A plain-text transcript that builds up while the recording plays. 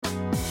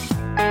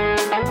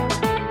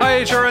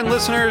HRN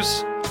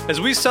listeners.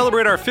 As we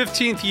celebrate our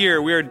 15th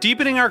year, we are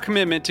deepening our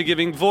commitment to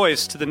giving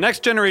voice to the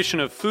next generation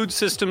of food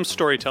systems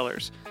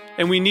storytellers,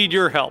 and we need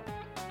your help.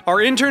 Our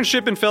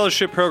internship and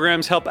fellowship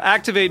programs help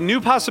activate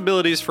new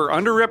possibilities for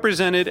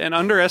underrepresented and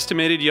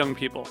underestimated young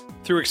people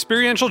through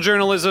experiential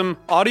journalism,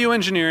 audio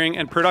engineering,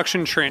 and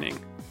production training.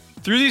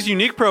 Through these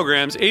unique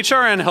programs,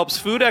 HRN helps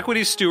food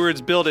equity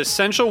stewards build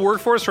essential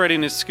workforce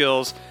readiness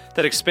skills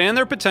that expand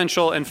their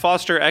potential and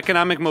foster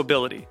economic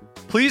mobility.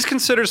 Please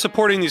consider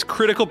supporting these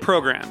critical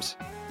programs.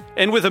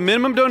 And with a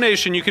minimum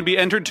donation, you can be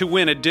entered to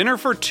win a dinner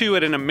for two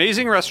at an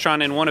amazing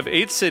restaurant in one of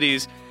 8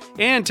 cities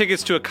and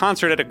tickets to a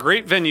concert at a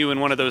great venue in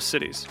one of those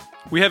cities.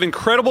 We have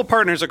incredible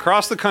partners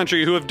across the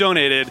country who have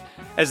donated,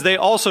 as they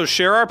also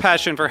share our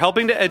passion for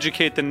helping to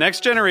educate the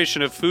next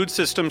generation of food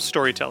systems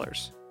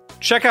storytellers.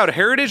 Check out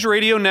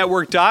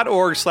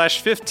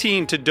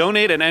heritageradionetwork.org/15 to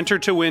donate and enter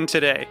to win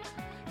today.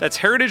 That's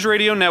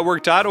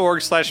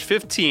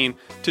heritageradionetwork.org/15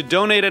 to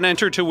donate and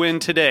enter to win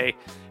today.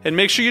 And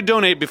make sure you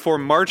donate before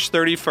March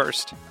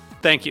 31st.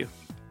 Thank you.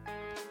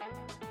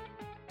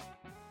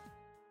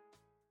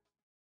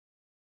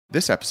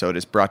 This episode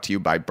is brought to you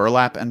by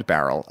Burlap and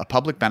Barrel, a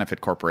public benefit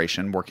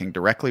corporation working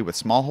directly with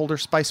smallholder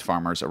spice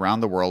farmers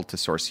around the world to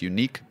source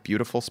unique,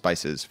 beautiful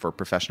spices for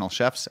professional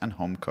chefs and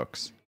home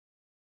cooks.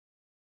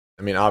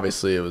 I mean,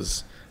 obviously it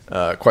was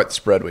quite the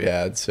spread we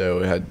had, so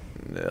we had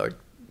like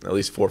at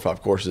least 4 or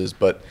 5 courses,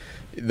 but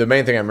the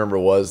main thing I remember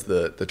was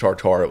the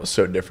tartare. It was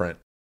so different.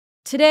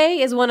 Today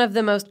is one of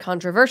the most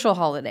controversial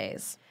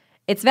holidays.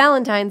 It's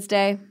Valentine's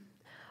Day.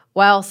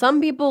 While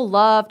some people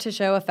love to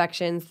show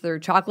affections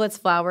through chocolates,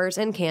 flowers,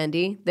 and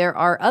candy, there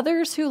are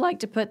others who like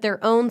to put their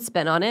own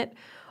spin on it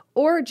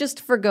or just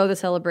forgo the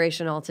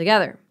celebration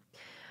altogether.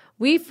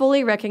 We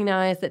fully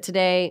recognize that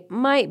today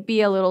might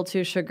be a little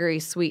too sugary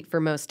sweet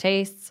for most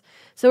tastes,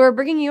 so we're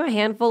bringing you a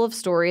handful of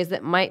stories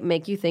that might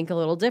make you think a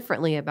little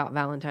differently about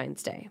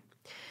Valentine's Day.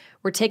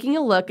 We're taking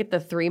a look at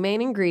the 3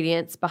 main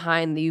ingredients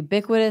behind the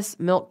ubiquitous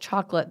milk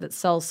chocolate that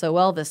sells so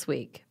well this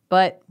week,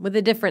 but with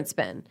a different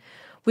spin.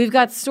 We've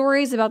got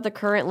stories about the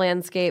current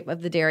landscape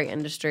of the dairy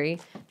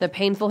industry, the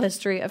painful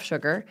history of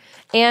sugar,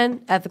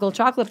 and ethical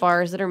chocolate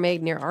bars that are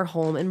made near our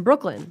home in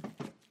Brooklyn.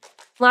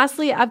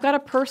 Lastly, I've got a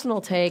personal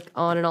take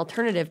on an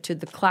alternative to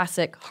the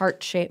classic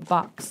heart-shaped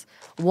box,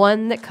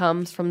 one that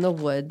comes from the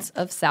woods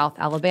of South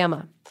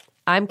Alabama.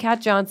 I'm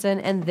Kat Johnson,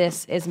 and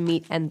this is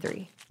Meat and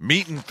 3.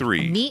 Meat and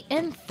 3. Meat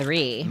and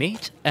 3.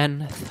 Meat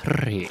and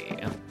 3.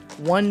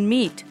 1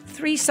 meat,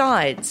 3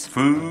 sides.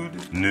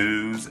 Food,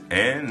 news,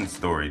 and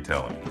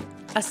storytelling.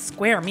 A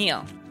square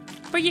meal.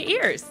 For your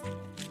ears.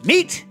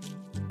 Meat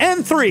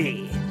and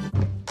 3.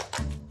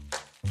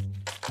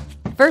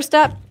 First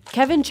up,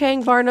 Kevin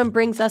Chang Barnum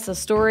brings us a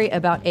story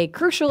about a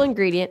crucial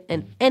ingredient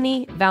in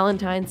any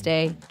Valentine's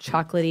Day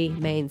chocolatey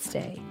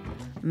mainstay: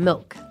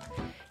 milk.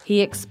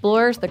 He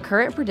explores the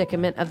current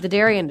predicament of the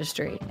dairy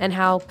industry and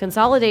how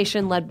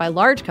consolidation led by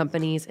large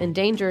companies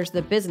endangers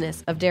the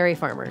business of dairy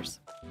farmers.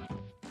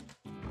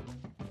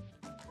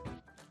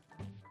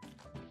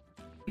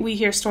 We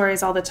hear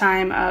stories all the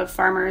time of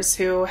farmers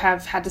who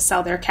have had to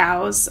sell their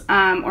cows,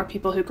 or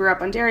people who grew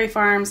up on dairy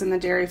farms and the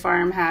dairy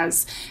farm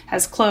has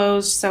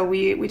closed. So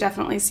we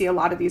definitely see a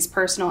lot of these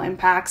personal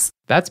impacts.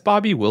 That's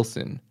Bobby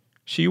Wilson.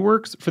 She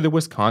works for the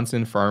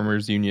Wisconsin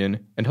Farmers Union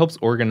and helps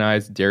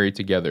organize Dairy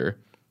Together,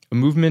 a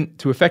movement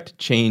to effect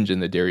change in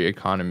the dairy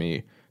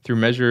economy through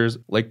measures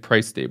like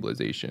price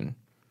stabilization.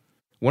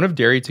 One of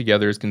Dairy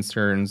Together's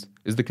concerns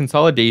is the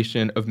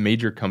consolidation of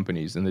major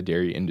companies in the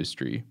dairy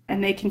industry.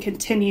 And they can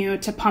continue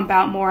to pump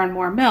out more and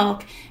more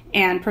milk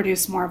and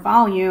produce more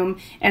volume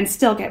and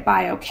still get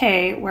by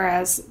okay,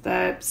 whereas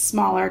the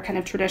smaller kind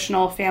of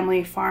traditional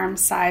family farm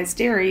size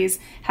dairies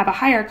have a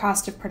higher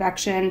cost of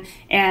production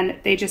and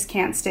they just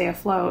can't stay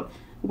afloat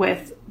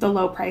with the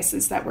low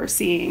prices that we're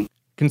seeing.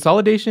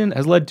 Consolidation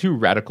has led to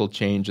radical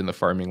change in the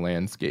farming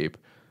landscape.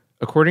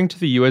 According to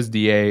the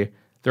USDA,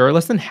 there are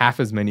less than half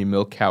as many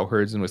milk cow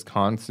herds in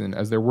Wisconsin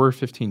as there were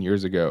 15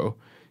 years ago,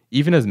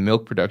 even as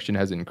milk production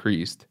has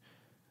increased.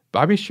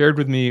 Bobby shared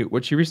with me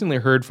what she recently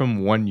heard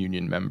from one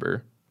union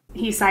member.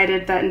 He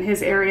cited that in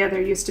his area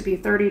there used to be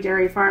 30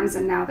 dairy farms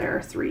and now there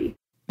are 3.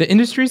 The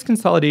industry's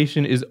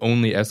consolidation is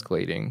only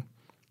escalating.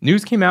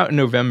 News came out in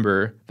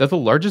November that the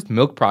largest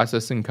milk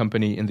processing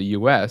company in the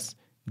U.S.,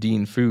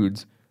 Dean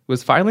Foods,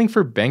 was filing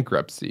for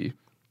bankruptcy.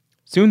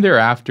 Soon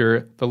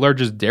thereafter, the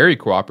largest dairy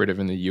cooperative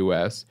in the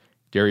U.S.,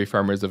 Dairy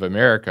Farmers of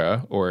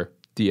America, or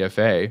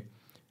DFA,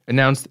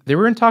 announced they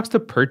were in talks to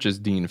purchase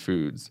Dean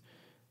Foods.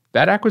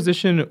 That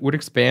acquisition would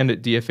expand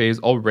DFA's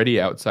already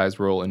outsized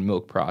role in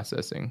milk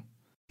processing.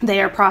 They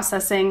are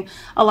processing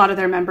a lot of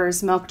their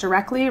members' milk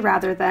directly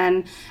rather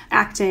than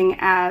acting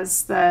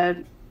as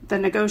the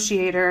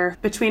negotiator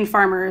between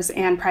farmers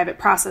and private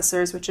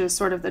processors, which is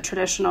sort of the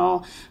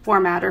traditional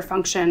format or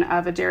function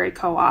of a dairy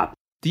co-op.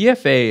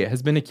 DFA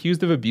has been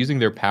accused of abusing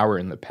their power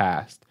in the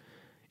past.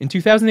 In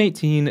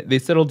 2018, they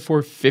settled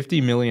for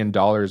 $50 million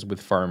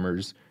with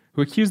farmers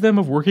who accused them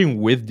of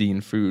working with Dean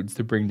Foods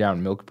to bring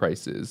down milk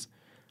prices.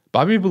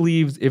 Bobby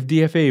believes if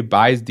DFA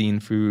buys Dean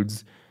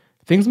Foods,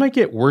 things might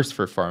get worse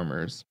for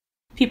farmers.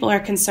 People are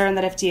concerned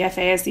that if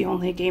DFA is the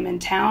only game in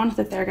town,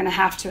 that they're going to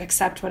have to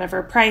accept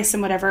whatever price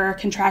and whatever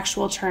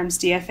contractual terms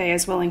DFA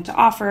is willing to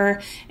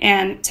offer.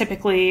 And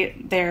typically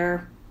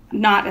they're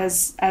not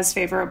as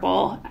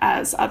favorable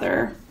as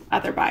other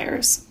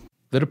buyers.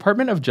 The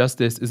Department of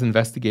Justice is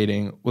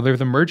investigating whether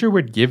the merger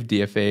would give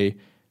DFA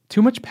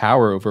too much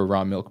power over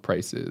raw milk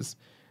prices.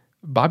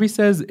 Bobby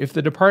says if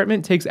the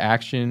department takes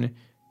action,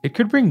 it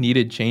could bring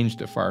needed change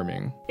to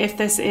farming. If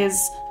this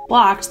is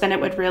blocked, then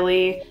it would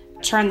really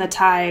turn the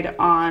tide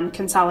on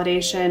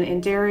consolidation in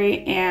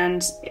dairy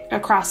and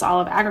across all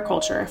of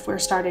agriculture. If we're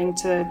starting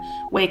to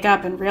wake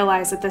up and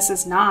realize that this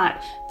is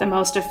not the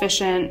most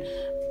efficient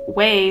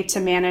way to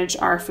manage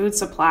our food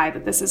supply,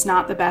 that this is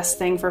not the best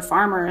thing for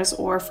farmers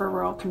or for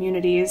rural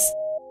communities.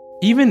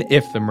 Even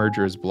if the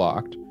merger is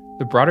blocked,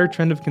 the broader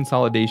trend of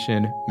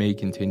consolidation may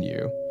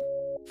continue.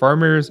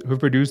 Farmers who've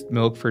produced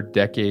milk for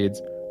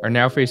decades are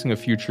now facing a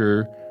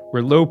future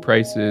where low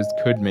prices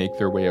could make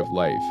their way of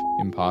life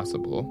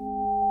impossible.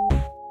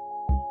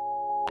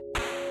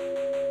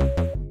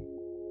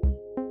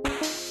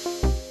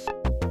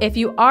 If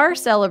you are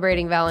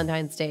celebrating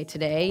Valentine's Day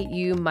today,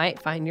 you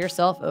might find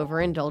yourself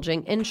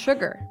overindulging in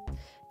sugar.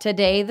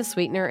 Today, the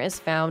sweetener is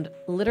found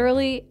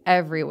literally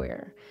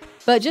everywhere.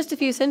 But just a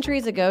few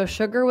centuries ago,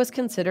 sugar was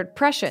considered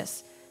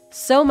precious,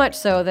 so much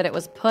so that it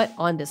was put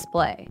on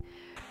display.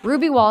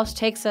 Ruby Walsh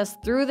takes us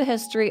through the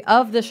history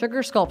of the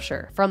sugar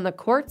sculpture from the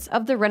courts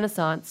of the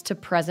Renaissance to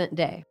present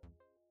day.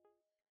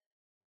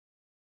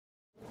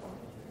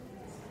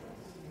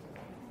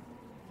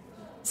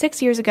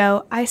 Six years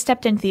ago, I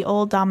stepped into the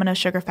old Domino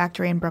Sugar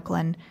Factory in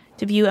Brooklyn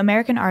to view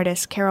American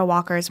artist Kara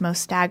Walker's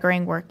most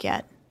staggering work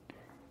yet.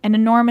 An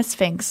enormous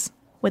sphinx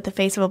with the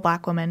face of a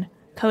black woman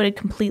coated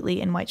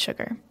completely in white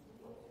sugar.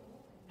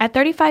 At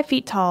 35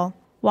 feet tall,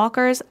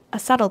 Walker's A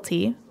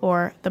Subtlety,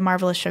 or The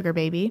Marvelous Sugar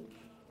Baby,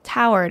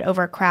 towered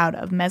over a crowd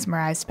of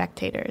mesmerized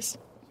spectators.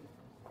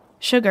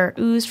 Sugar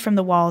oozed from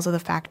the walls of the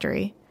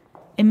factory,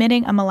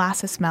 emitting a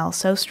molasses smell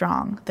so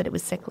strong that it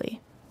was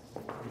sickly.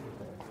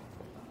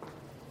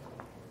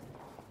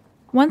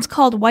 Once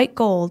called white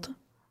gold,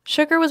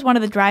 sugar was one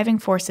of the driving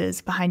forces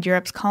behind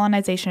Europe's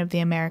colonization of the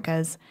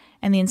Americas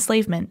and the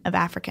enslavement of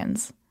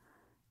Africans.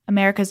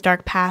 America's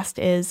dark past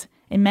is,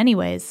 in many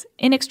ways,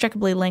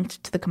 inextricably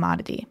linked to the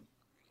commodity.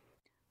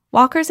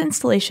 Walker's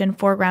installation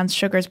foregrounds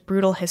sugar's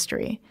brutal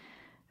history.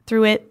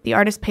 Through it, the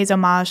artist pays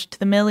homage to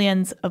the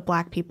millions of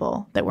black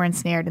people that were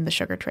ensnared in the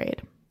sugar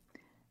trade.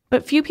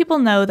 But few people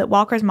know that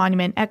Walker's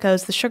monument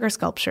echoes the sugar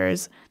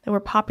sculptures that were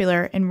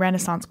popular in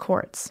Renaissance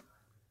courts.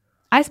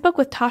 I spoke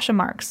with Tasha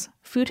Marks,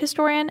 food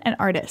historian and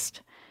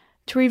artist,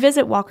 to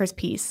revisit Walker's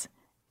piece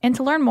and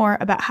to learn more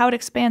about how it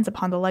expands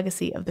upon the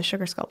legacy of the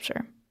sugar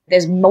sculpture.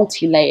 There's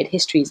multi-layered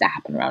histories that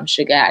happen around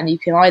sugar, and you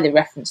can either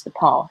reference the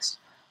past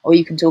or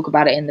you can talk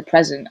about it in the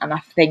present. And I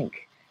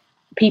think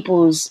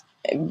people's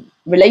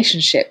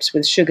relationships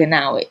with sugar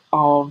now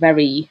are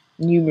very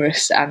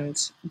numerous and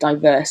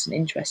diverse and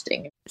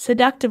interesting.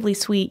 Seductively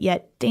sweet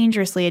yet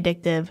dangerously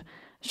addictive,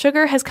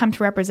 sugar has come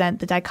to represent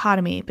the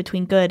dichotomy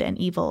between good and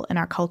evil in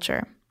our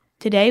culture.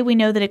 Today, we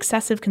know that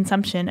excessive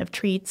consumption of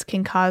treats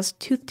can cause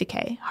tooth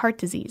decay, heart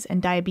disease,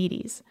 and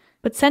diabetes.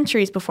 But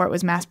centuries before it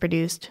was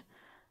mass-produced,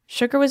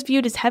 sugar was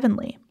viewed as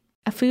heavenly,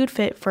 a food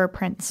fit for a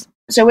prince.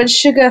 So when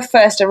sugar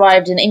first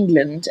arrived in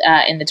England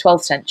in the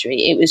 12th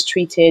century, it was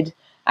treated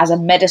as a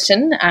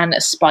medicine and a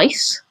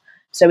spice.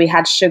 So we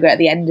had sugar at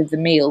the end of the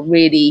meal,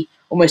 really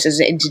almost as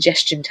an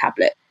indigestion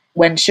tablet.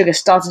 When sugar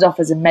started off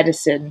as a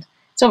medicine,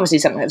 it's obviously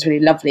something that's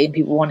really lovely and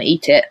people want to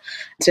eat it.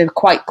 So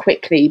quite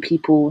quickly,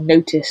 people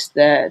noticed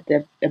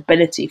the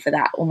ability for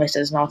that almost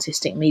as an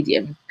artistic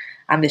medium.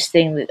 And this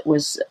thing that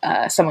was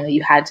something that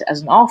you had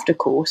as an after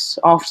course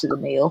after the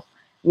meal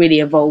really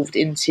evolved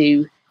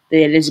into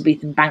the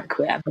Elizabethan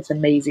banquet and this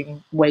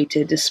amazing way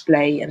to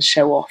display and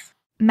show off.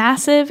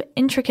 Massive,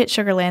 intricate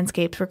sugar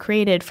landscapes were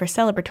created for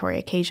celebratory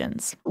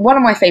occasions. One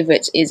of my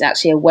favourites is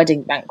actually a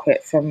wedding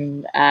banquet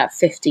from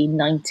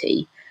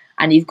 1590.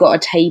 And you've got a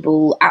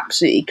table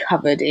absolutely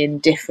covered in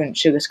different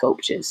sugar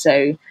sculptures.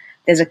 So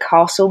there's a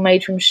castle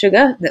made from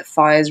sugar that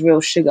fires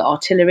real sugar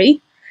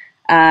artillery.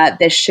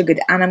 There's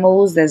sugared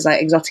animals. There's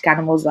like exotic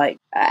animals like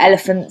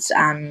elephants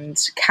and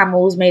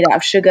camels made out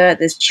of sugar.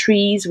 There's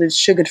trees with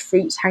sugared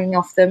fruits hanging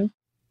off them.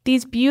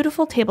 These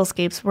beautiful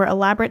tablescapes were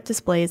elaborate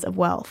displays of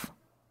wealth.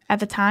 At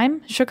the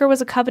time, sugar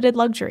was a coveted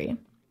luxury.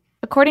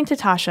 According to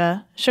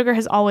Tasha, sugar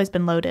has always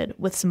been loaded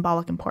with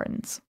symbolic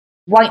importance.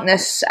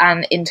 Whiteness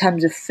and in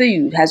terms of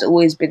food has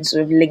always been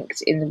sort of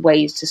linked in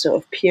ways to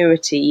sort of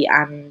purity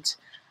and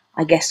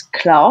I guess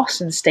class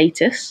and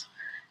status.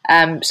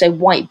 So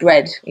white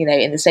bread,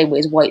 in the same way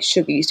as white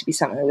sugar used to be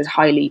something that was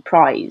highly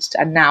prized.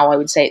 And now I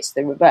would say it's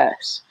the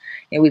reverse.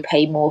 We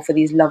pay more for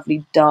these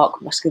lovely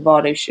dark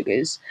muscovado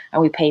sugars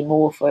and we pay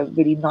more for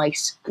really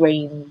nice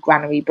grain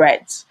granary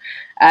breads.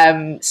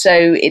 So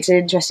it's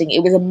interesting.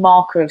 It was a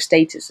marker of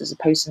status as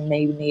opposed to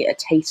maybe a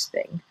taste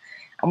thing.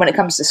 And when it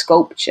comes to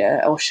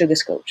sculpture or sugar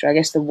sculpture, I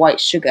guess the white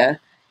sugar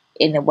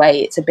in a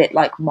way, it's a bit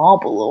like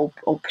marble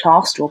or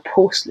plaster or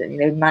porcelain.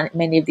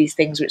 Many of these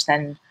things which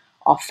then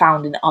are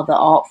found in other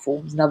art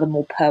forms and other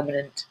more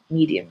permanent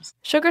mediums.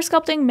 Sugar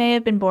sculpting may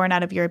have been born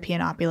out of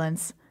European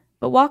opulence,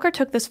 but Walker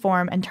took this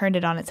form and turned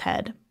it on its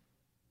head.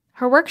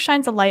 Her work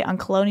shines a light on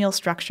colonial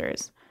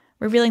structures,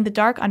 revealing the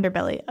dark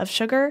underbelly of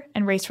sugar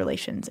and race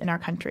relations in our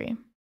country.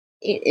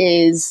 It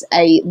is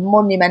a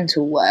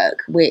monumental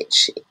work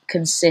which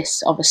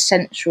consists of a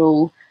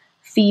central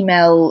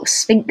female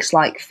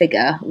sphinx-like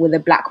figure with a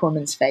black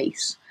woman's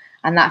face.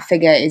 And that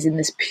figure is in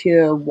this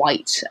pure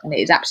white, and it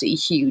is absolutely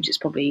huge. It's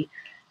probably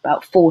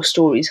about 4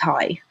 stories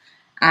high.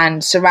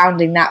 And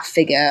surrounding that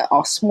figure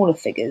are smaller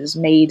figures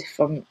made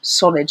from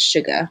solid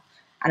sugar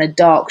and a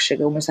dark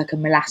sugar, almost like a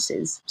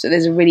molasses. So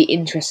there's a really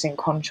interesting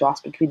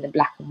contrast between the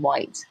black and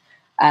white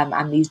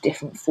and these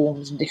different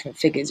forms and different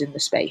figures in the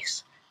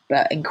space,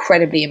 but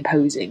incredibly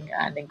imposing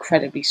and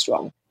incredibly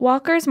strong.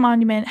 Walker's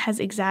monument has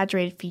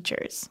exaggerated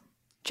features,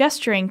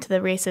 gesturing to the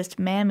racist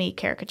mammy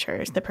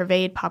caricatures that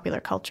pervade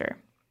popular culture.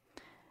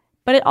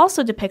 But it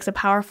also depicts a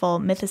powerful,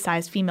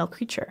 mythicized female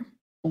creature.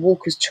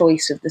 Walker's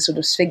choice of the sort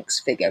of Sphinx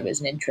figure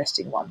is an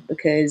interesting one,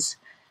 because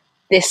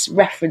this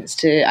reference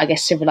to, I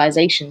guess,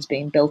 civilizations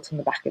being built on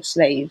the back of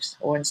slaves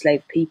or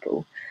enslaved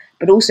people,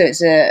 but also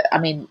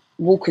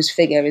Walker's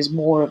figure is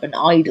more of an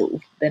idol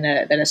than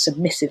a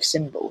submissive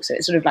symbol. So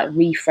it's sort of like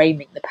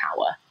reframing the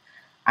power,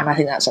 and I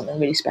think that's something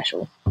really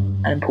special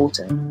and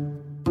important.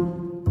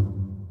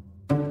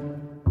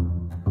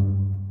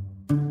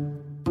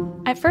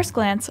 At first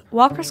glance,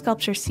 Walker's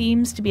sculpture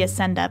seems to be a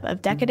send-up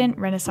of decadent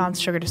Renaissance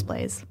sugar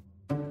displays.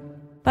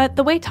 But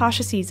the way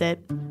Tasha sees it,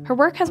 her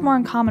work has more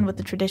in common with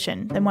the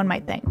tradition than one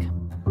might think.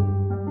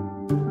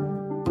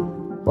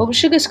 Well,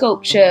 sugar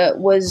sculpture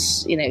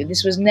was,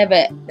 this was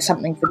never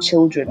something for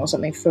children or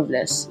something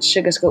frivolous.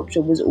 Sugar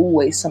sculpture was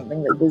always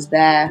something that was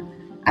there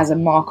as a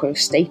marker of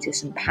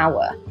status and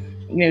power.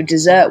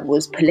 Dessert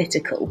was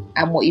political,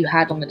 and what you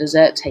had on the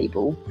dessert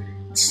table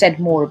said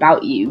more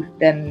about you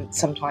than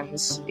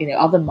sometimes,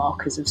 other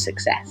markers of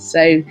success.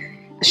 So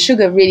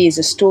sugar really is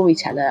a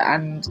storyteller,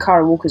 and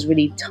Kara Walker's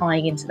really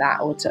tying into that,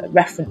 or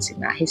referencing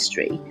that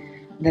history,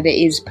 that it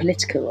is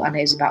political and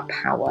it is about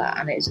power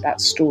and it is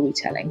about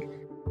storytelling.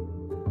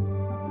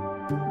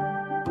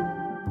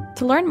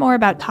 To learn more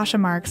about Tasha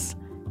Marks,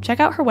 check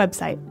out her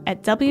website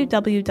at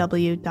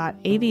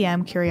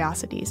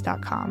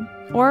www.avmcuriosities.com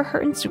or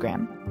her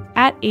Instagram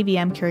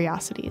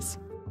 @avmcuriosities.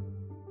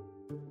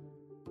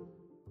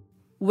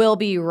 We'll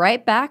be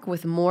right back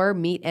with more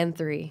Meat and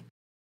Three.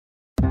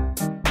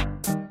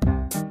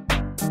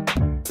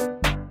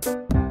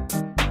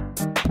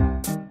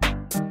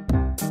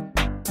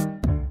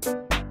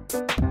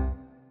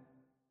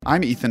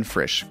 I'm Ethan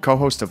Frisch,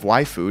 co-host of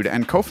Why Food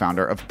and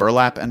co-founder of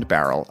Burlap and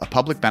Barrel, a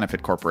public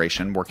benefit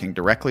corporation working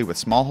directly with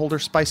smallholder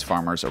spice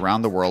farmers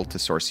around the world to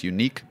source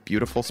unique,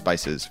 beautiful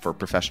spices for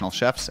professional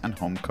chefs and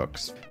home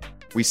cooks.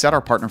 We set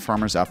our partner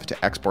farmers up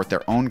to export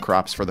their own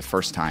crops for the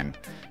first time,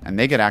 and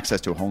they get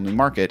access to a whole new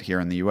market here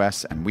in the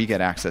US, and we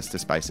get access to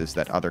spices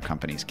that other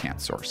companies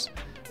can't source.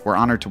 We're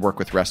honored to work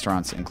with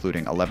restaurants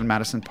including 11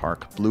 Madison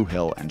Park, Blue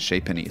Hill, and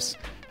Chez Panisse,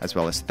 as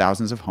well as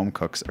thousands of home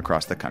cooks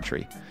across the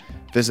country.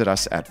 Visit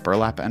us at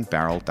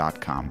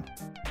burlapandbarrel.com.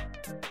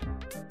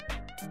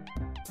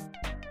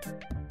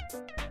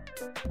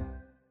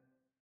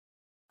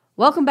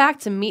 Welcome back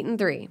to Meat and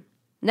Three.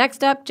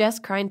 Next up, Jess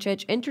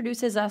Kreinchich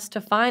introduces us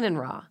to Fine and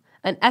Raw,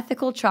 an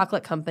ethical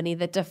chocolate company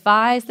that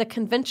defies the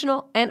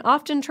conventional and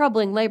often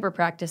troubling labor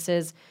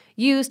practices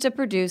used to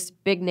produce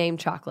big-name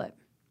chocolate.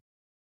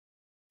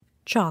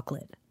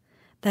 Chocolate.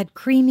 That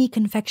creamy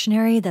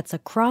confectionery that's a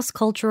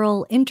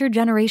cross-cultural,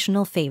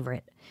 intergenerational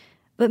favorite.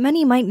 But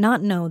many might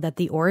not know that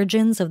the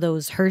origins of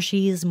those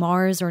Hershey's,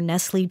 Mars, or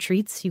Nestle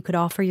treats you could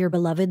offer your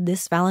beloved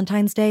this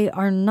Valentine's Day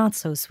are not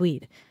so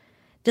sweet.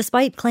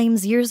 Despite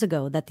claims years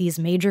ago that these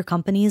major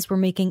companies were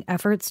making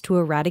efforts to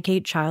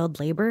eradicate child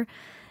labor,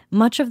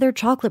 much of their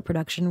chocolate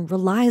production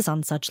relies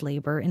on such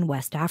labor in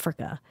West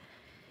Africa.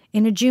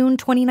 In a June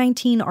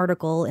 2019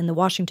 article in the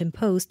Washington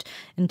Post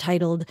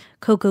entitled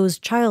Cocoa's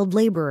Child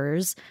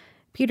Laborers,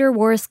 Peter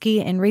Worski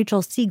and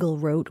Rachel Siegel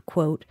wrote,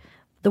 quote,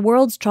 "The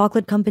world's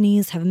chocolate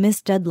companies have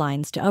missed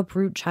deadlines to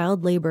uproot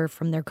child labor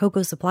from their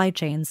cocoa supply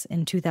chains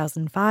in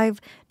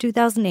 2005,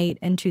 2008,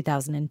 and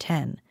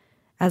 2010.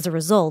 As a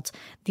result,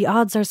 the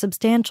odds are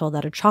substantial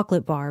that a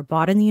chocolate bar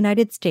bought in the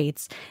United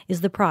States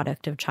is the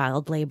product of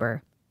child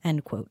labor."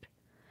 End quote.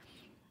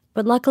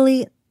 But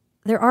luckily,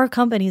 there are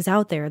companies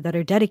out there that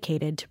are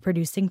dedicated to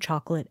producing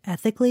chocolate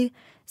ethically,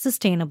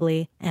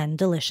 sustainably, and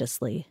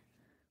deliciously.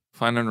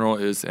 Fine and Roll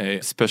is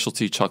a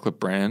specialty chocolate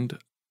brand.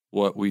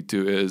 What we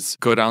do is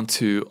go down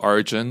to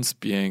origins,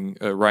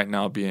 right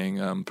now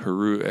being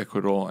Peru,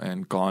 Ecuador,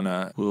 and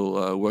Ghana.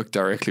 We'll work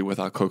directly with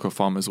our cocoa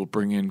farmers. We'll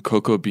bring in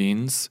cocoa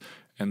beans,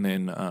 and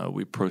then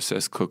we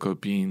process cocoa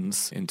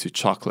beans into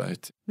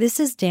chocolate. This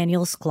is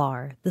Daniel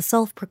Sklar, the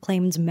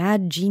self-proclaimed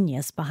mad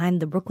genius behind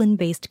the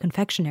Brooklyn-based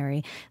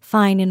confectionery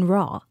Fine and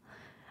Raw.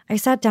 I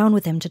sat down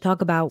with him to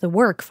talk about the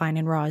work Fine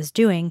and Raw is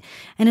doing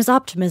and his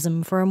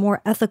optimism for a more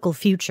ethical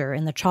future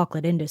in the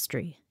chocolate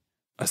industry.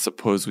 I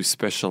suppose we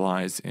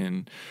specialize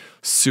in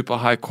super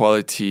high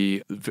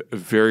quality,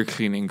 very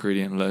clean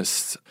ingredient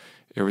lists.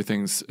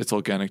 It's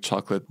organic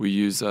chocolate. We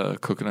use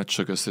coconut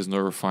sugar, so there's no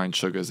refined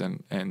sugars,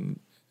 and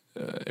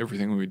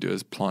everything we do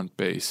is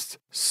plant-based.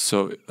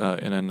 So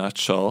in a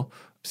nutshell,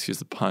 excuse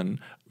the pun,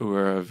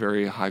 we're a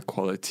very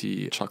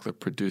high-quality chocolate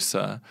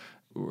producer.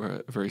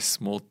 We're a very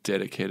small,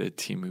 dedicated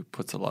team who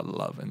puts a lot of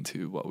love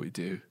into what we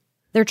do.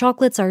 Their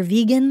chocolates are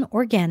vegan,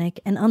 organic,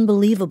 and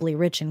unbelievably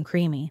rich and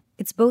creamy.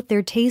 It's both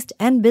their taste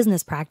and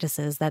business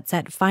practices that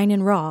set Fine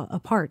and Raw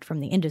apart from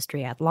the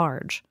industry at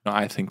large.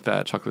 I think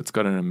that chocolate's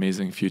got an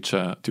amazing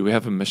future. Do we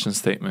have a mission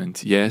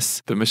statement?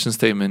 Yes. The mission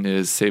statement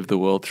is save the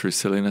world through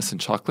silliness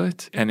and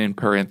chocolate, and in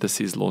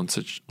parentheses,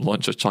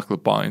 launch a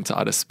chocolate bar into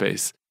outer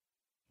space.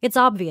 It's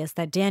obvious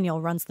that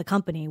Daniel runs the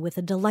company with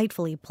a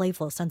delightfully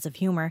playful sense of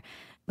humor,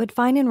 but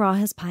Fine and Raw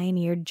has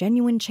pioneered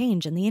genuine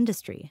change in the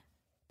industry.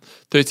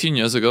 13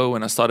 years ago,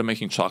 when I started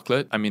making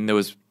chocolate, there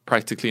was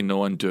practically no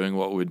one doing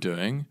what we're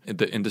doing.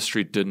 The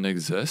industry didn't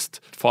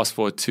exist. Fast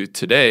forward to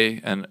today,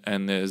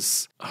 and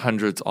there's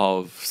hundreds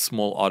of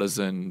small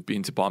artisan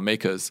bean-to-bar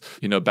makers.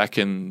 Back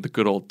in the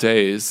good old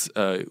days,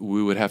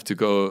 we would have to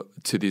go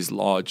to these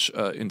large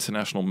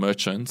international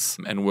merchants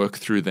and work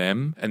through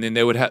them. And then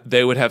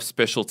they would have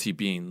specialty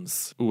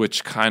beans,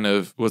 which kind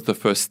of was the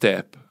first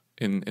step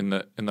in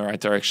the right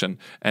direction.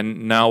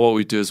 And now what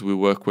we do is we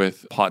work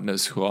with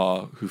partners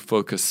who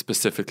focus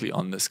specifically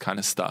on this kind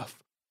of stuff.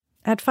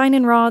 At Fine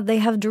and Raw, they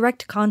have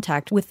direct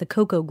contact with the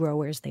cocoa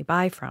growers they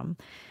buy from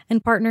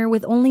and partner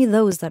with only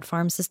those that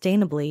farm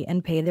sustainably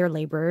and pay their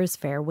laborers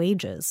fair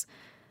wages.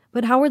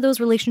 But how are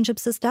those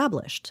relationships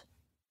established?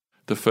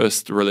 The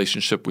first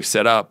relationship we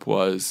set up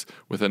was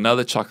with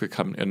another chocolate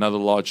company, another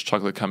large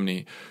chocolate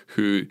company,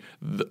 who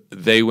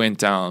they went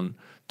down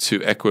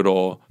to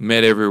Ecuador,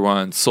 met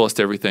everyone, sourced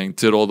everything,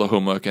 did all the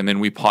homework, and then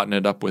we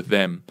partnered up with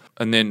them.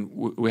 And then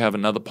we have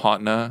another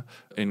partner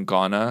in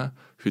Ghana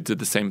who did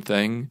the same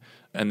thing.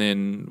 And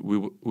then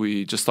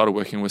we just started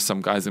working with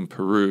some guys in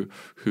Peru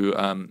who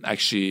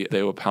actually,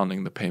 they were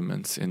pounding the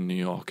payments in New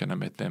York, and I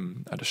met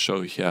them at a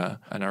show here,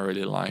 and I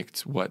really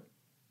liked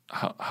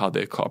how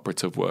their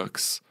cooperative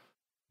works.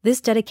 This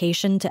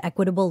dedication to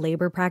equitable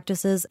labor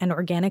practices and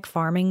organic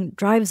farming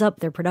drives up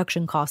their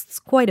production costs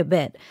quite a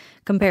bit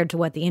compared to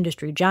what the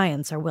industry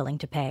giants are willing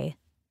to pay.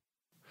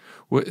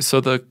 So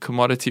the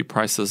commodity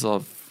prices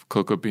of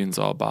cocoa beans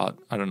are about,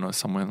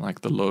 somewhere in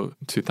like the low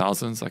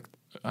 2000s, like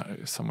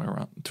somewhere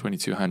around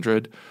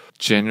 2,200.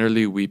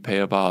 Generally, we pay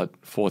about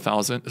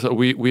 4,000. So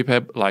we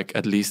pay like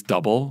at least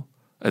double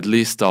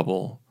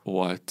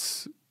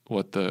what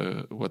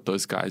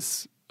those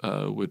guys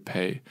would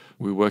pay.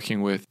 We're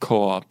working with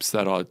co-ops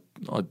that are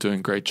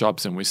doing great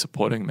jobs, and we're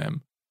supporting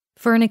them.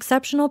 For an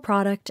exceptional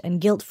product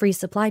and guilt-free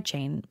supply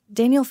chain,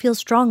 Daniel feels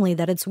strongly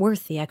that it's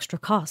worth the extra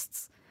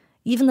costs.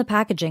 Even the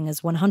packaging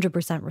is 100%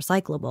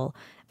 recyclable,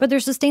 but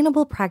their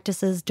sustainable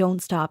practices don't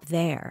stop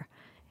there.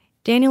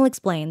 Daniel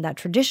explained that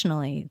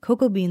traditionally,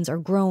 cocoa beans are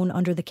grown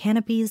under the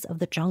canopies of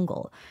the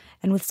jungle,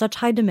 and with such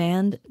high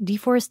demand,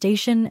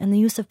 deforestation and the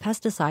use of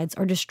pesticides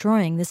are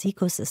destroying this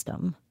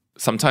ecosystem.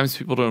 Sometimes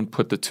people don't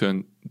put the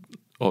two,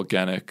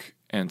 organic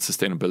and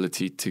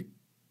sustainability,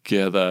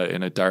 together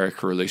in a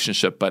direct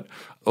relationship, but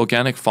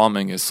organic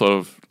farming is sort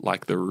of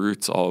like the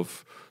roots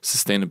of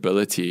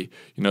sustainability.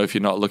 If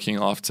you're not looking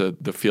after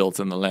the fields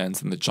and the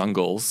lands and the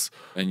jungles,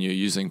 and you're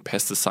using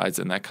pesticides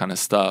and that kind of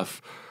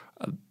stuff,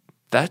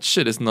 that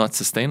shit is not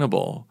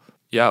sustainable.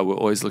 Yeah, we're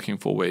always looking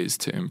for ways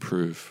to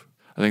improve.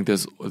 I think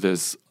there's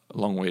a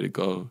long way to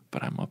go,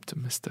 but I'm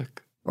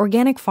optimistic.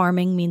 Organic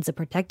farming means a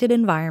protected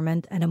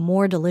environment and a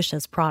more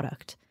delicious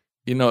product.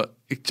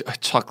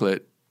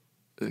 Chocolate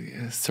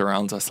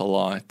surrounds us a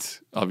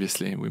lot.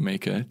 Obviously, we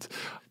make it.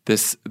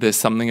 There's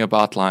something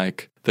about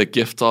like the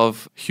gift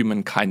of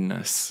human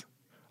kindness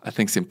I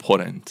think is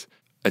important.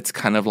 It's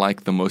kind of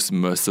like the most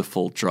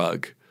merciful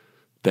drug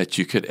that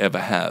you could ever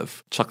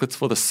have. Chocolate's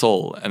for the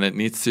soul, and it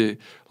needs to,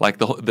 like,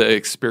 the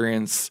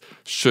experience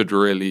should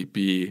really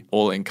be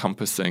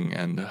all-encompassing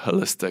and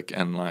holistic,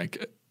 and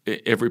like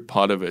every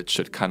part of it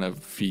should kind of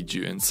feed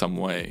you in some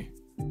way.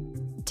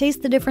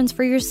 Taste the difference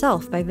for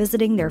yourself by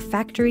visiting their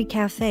factory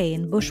cafe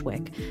in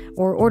Bushwick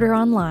or order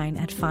online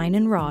at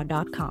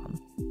fineandraw.com.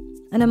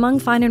 And among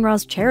Fine and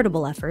Raw's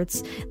charitable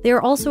efforts, they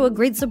are also a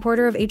great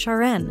supporter of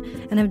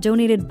HRN and have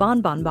donated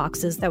bonbon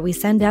boxes that we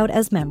send out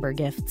as member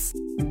gifts.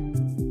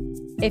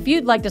 If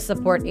you'd like to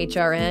support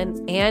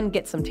HRN and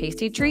get some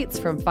tasty treats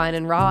from Fine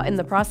and Raw in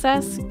the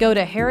process, go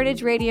to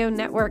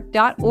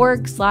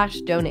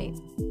heritageradionetwork.org/donate.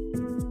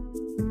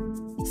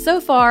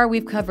 So far,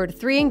 we've covered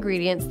 3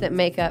 ingredients that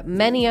make up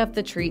many of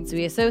the treats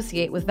we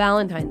associate with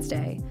Valentine's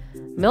Day: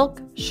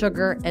 milk,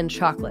 sugar, and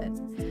chocolate.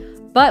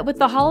 But with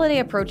the holiday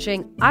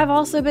approaching, I've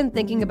also been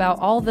thinking about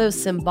all those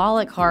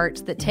symbolic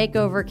hearts that take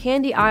over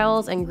candy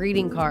aisles and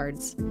greeting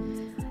cards,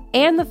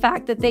 and the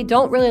fact that they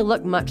don't really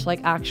look much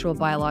like actual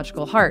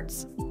biological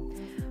hearts.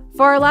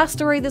 For our last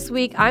story this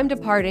week, I'm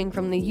departing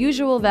from the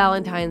usual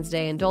Valentine's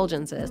Day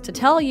indulgences to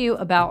tell you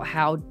about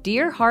how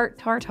deer heart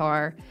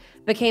tartare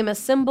became a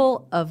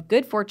symbol of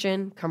good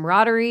fortune,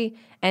 camaraderie,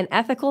 and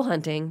ethical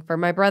hunting for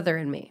my brother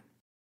and me.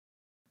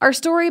 Our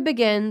story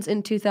begins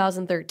in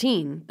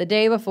 2013, the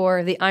day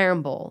before the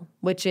Iron Bowl,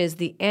 which is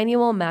the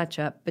annual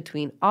matchup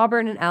between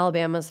Auburn and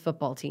Alabama's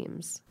football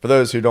teams. For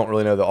those who don't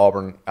really know the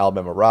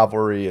Auburn-Alabama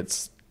rivalry,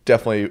 it's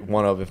definitely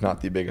one of, if not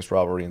the biggest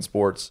rivalry in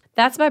sports.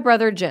 That's my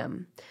brother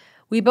Jim.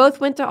 We both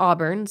went to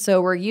Auburn,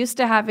 so we're used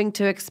to having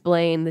to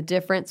explain the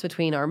difference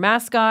between our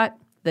mascot,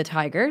 the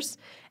Tigers,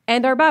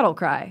 and our battle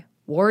cry,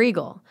 War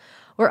Eagle.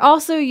 We're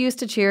also used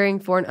to cheering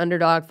for an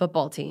underdog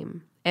football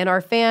team, and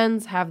our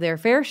fans have their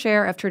fair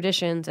share of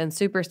traditions and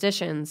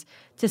superstitions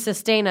to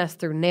sustain us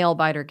through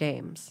nail-biter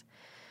games.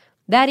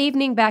 That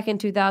evening back in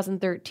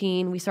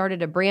 2013, we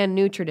started a brand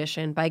new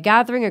tradition by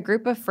gathering a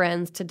group of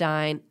friends to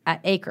dine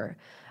at Acre,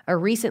 a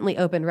recently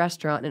opened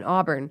restaurant in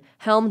Auburn,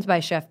 helmed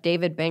by Chef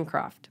David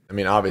Bancroft. I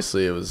mean,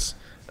 obviously it was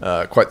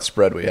quite the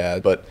spread we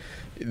had, but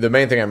the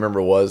main thing I remember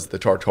was the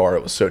tartare.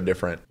 It was so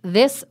different.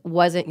 This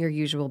wasn't your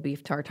usual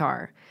beef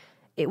tartare.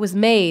 It was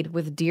made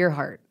with deer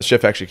heart. The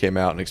chef actually came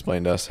out and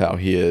explained to us how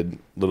he had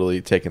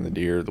literally taken the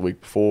deer the week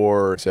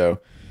before.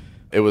 So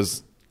it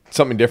was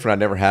something different.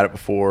 I'd never had it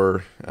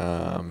before.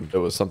 It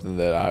was something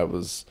that I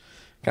was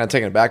kind of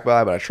taken aback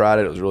by, but I tried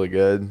it. It was really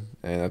good.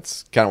 And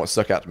that's kind of what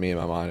stuck out to me in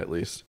my mind, at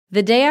least.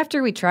 The day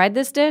after we tried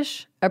this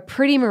dish, a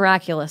pretty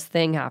miraculous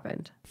thing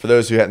happened. For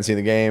those who hadn't seen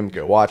the game,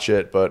 go watch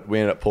it. But we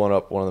ended up pulling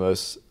up one of the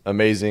most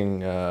amazing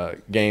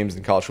games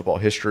in college football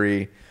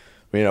history.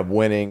 We ended up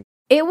winning.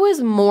 It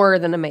was more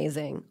than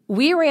amazing.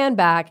 We ran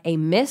back a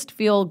missed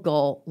field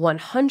goal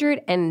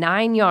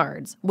 109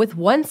 yards with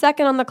 1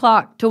 second on the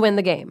clock to win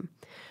the game.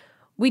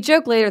 We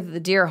joke later that the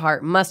deer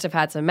heart must have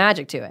had some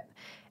magic to it.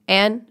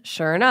 And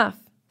sure enough,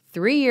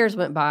 3 years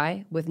went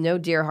by with no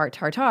deer heart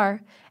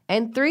tartare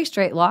and 3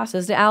 straight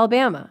losses to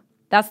Alabama.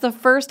 That's the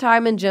first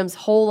time in Jim's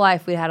whole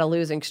life we'd had a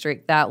losing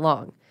streak that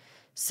long.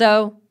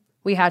 So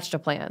we hatched a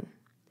plan.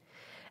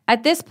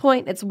 At this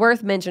point, it's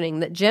worth mentioning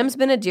that Jim's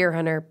been a deer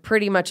hunter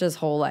pretty much his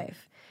whole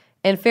life.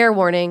 And fair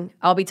warning,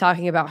 I'll be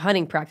talking about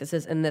hunting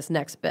practices in this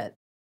next bit.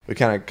 We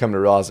kind of come to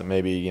realize that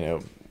maybe,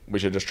 we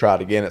should just try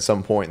it again at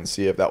some point and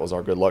see if that was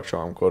our good luck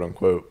charm, quote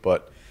unquote.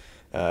 But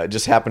it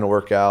just happened to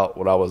work out.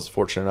 What I was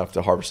fortunate enough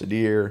to harvest a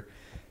deer,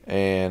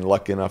 and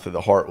lucky enough that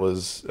the heart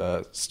was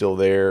still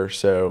there.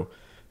 So,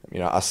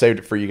 I saved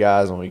it for you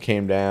guys. When we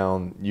came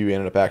down, you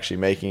ended up actually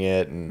making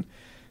it, and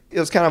it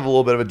was kind of a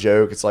little bit of a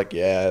joke. It's like,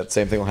 yeah, the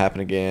same thing will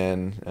happen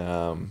again.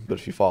 But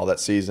if you follow that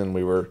season,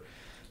 we were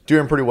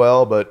doing pretty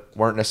well, but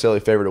weren't necessarily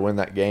favored to win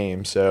that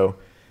game. So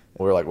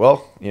we were like,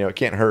 well, it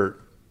can't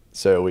hurt.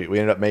 So we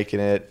ended up making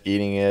it,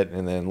 eating it,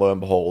 and then lo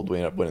and behold, we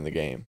ended up winning the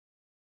game.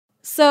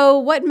 So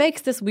what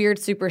makes this weird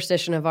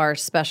superstition of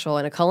ours special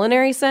in a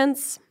culinary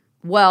sense?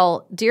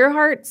 Well, deer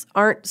hearts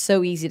aren't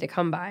so easy to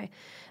come by.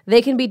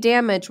 They can be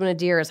damaged when a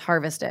deer is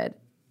harvested.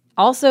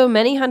 Also,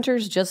 many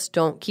hunters just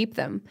don't keep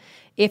them.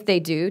 If they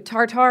do,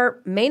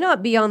 tartare may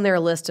not be on their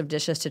list of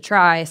dishes to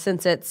try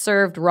since it's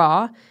served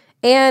raw,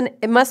 and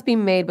it must be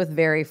made with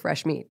very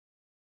fresh meat.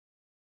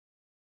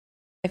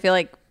 I feel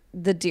like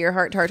the deer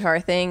heart tartare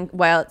thing,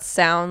 while it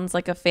sounds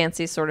like a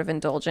fancy sort of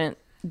indulgent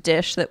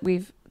dish that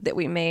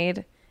we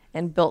made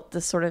and built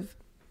this sort of,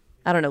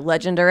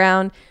 legend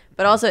around,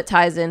 but also it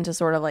ties into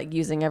sort of like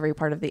using every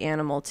part of the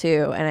animal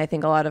too. And I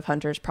think a lot of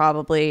hunters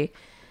probably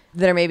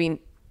that are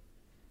maybe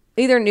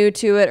either new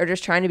to it or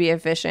just trying to be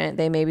efficient,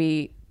 they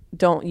maybe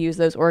don't use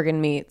those organ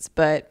meats.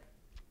 But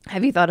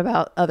have you thought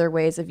about other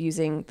ways of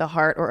using the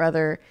heart or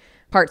other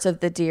parts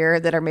of the deer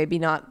that are maybe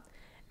not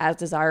as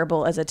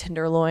desirable as a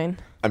tenderloin?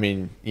 I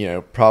mean,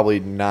 probably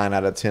 9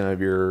 out of 10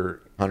 of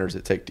your hunters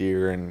that take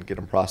deer and get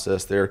them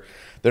processed, they're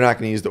not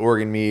going to use the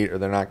organ meat, or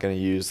they're not going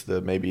to use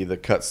maybe the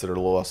cuts that are a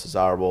little less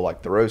desirable,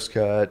 like the roast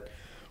cut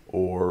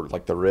or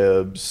like the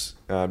ribs,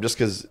 just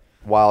because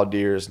wild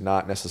deer is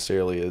not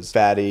necessarily as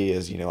fatty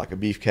as like a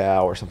beef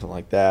cow or something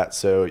like that.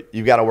 So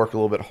you've got to work a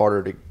little bit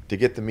harder to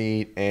get the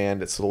meat,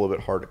 and it's a little bit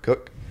hard to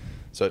cook,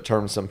 so it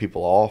turns some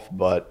people off.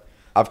 But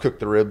I've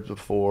cooked the ribs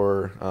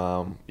before.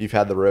 You've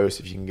had the roast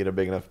if you can get a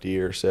big enough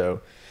deer.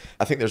 So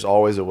I think there's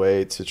always a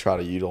way to try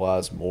to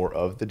utilize more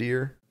of the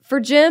deer.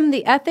 For Jim,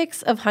 the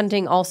ethics of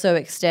hunting also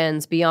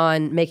extends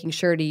beyond making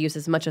sure to use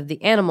as much of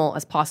the animal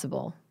as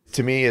possible.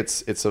 To me,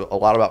 it's a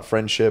lot about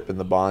friendship and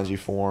the bonds you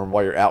form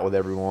while you're out with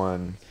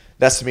everyone.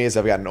 That's, to me, as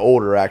I've gotten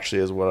older,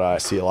 actually, is what I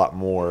see a lot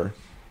more.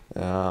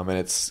 And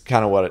it's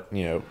kind of what,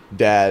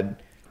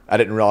 Dad, I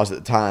didn't realize at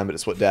the time, but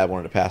it's what Dad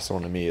wanted to pass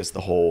on to me, is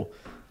the whole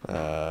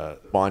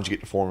bonds you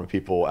get to form with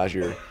people as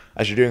you're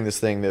doing this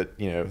thing that,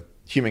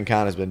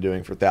 humankind has been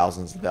doing for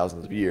thousands and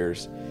thousands of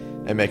years,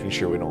 and making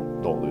sure we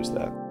don't lose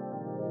that.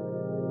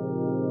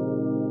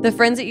 The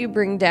friends that you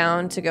bring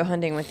down to go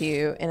hunting with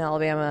you in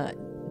Alabama,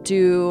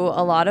 do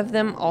a lot of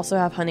them also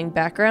have hunting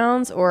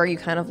backgrounds, or are you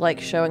kind of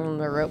like showing them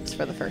the ropes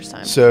for the first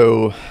time?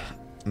 So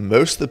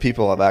most of the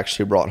people I've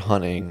actually brought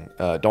hunting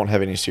don't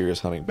have any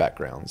serious hunting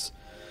backgrounds.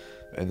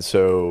 And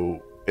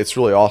so it's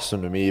really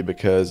awesome to me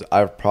because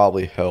I've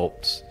probably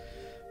helped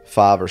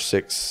 5 or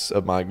 6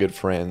 of my good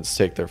friends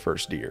take their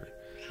first deer.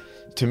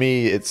 To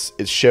me, it's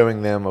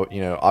showing them,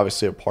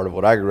 obviously a part of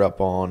what I grew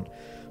up on,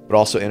 but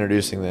also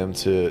introducing them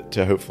to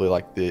hopefully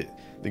like the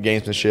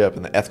gamesmanship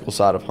and the ethical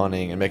side of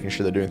hunting and making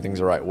sure they're doing things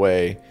the right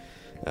way.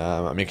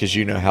 Because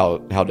you know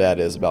how Dad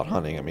is about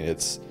hunting. I mean,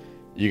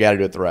 you got to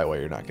do it the right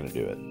way. You're not going to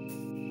do it.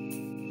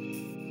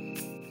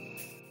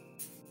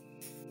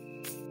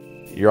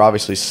 You're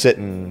obviously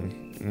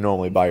sitting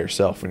normally by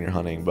yourself when you're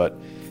hunting, but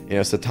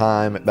it's the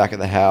time back at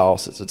the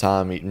house. It's the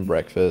time eating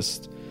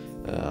breakfast.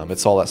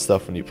 It's all that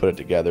stuff when you put it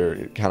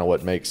together. Kind of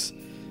what makes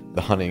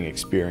the hunting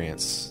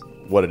experience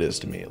what it is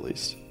to me, at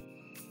least.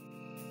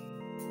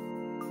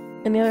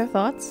 Any other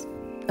thoughts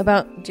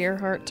about deer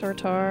heart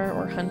tartare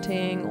or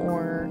hunting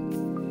or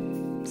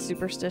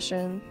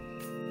superstition?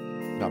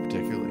 Not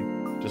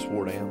particularly. Just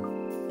war damn.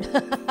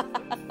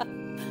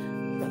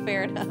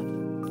 Fair enough.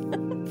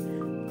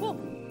 Cool.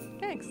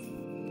 Thanks.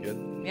 Good.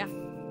 Yeah.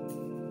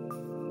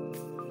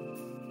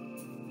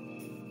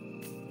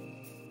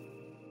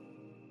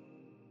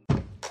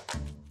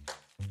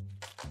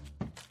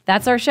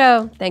 That's our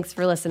show. Thanks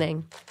for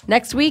listening.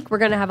 Next week, we're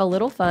going to have a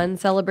little fun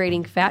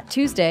celebrating Fat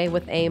Tuesday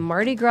with a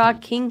Mardi Gras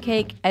king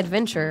cake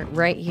adventure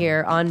right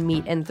here on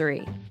Meat and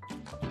Three.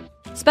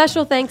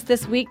 Special thanks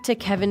this week to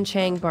Kevin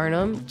Chang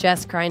Barnum,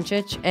 Jess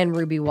Kreinchich, and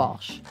Ruby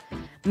Walsh.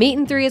 Meat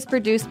and Three is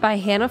produced by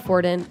Hannah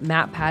Forden,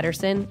 Matt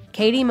Patterson,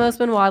 Katie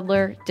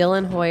Mosman-Wadler,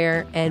 Dylan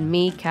Hoyer, and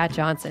me, Kat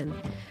Johnson.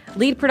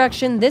 Lead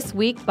production this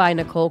week by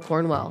Nicole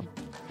Cornwell.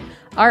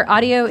 Our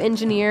audio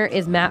engineer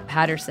is Matt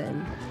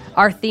Patterson.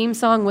 Our theme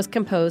song was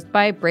composed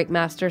by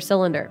Breakmaster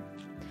Cylinder.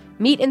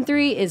 Meat and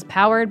Three is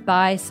powered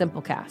by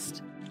Simplecast.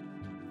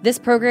 This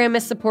program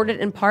is supported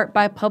in part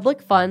by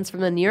public funds from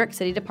the New York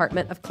City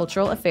Department of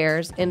Cultural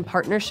Affairs in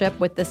partnership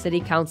with the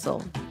City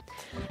Council.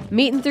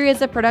 Meat and Three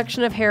is a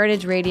production of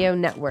Heritage Radio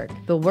Network,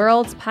 the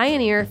world's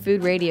pioneer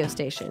food radio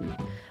station.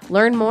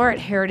 Learn more at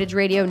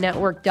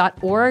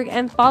heritageradionetwork.org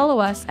and follow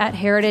us at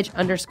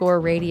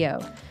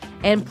heritage_radio.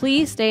 And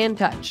please stay in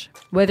touch.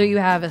 Whether you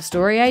have a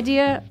story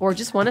idea or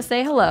just want to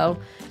say hello,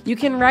 you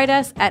can write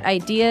us at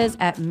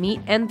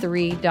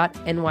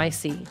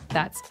ideas@meetand3.nyc.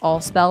 That's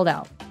all spelled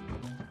out.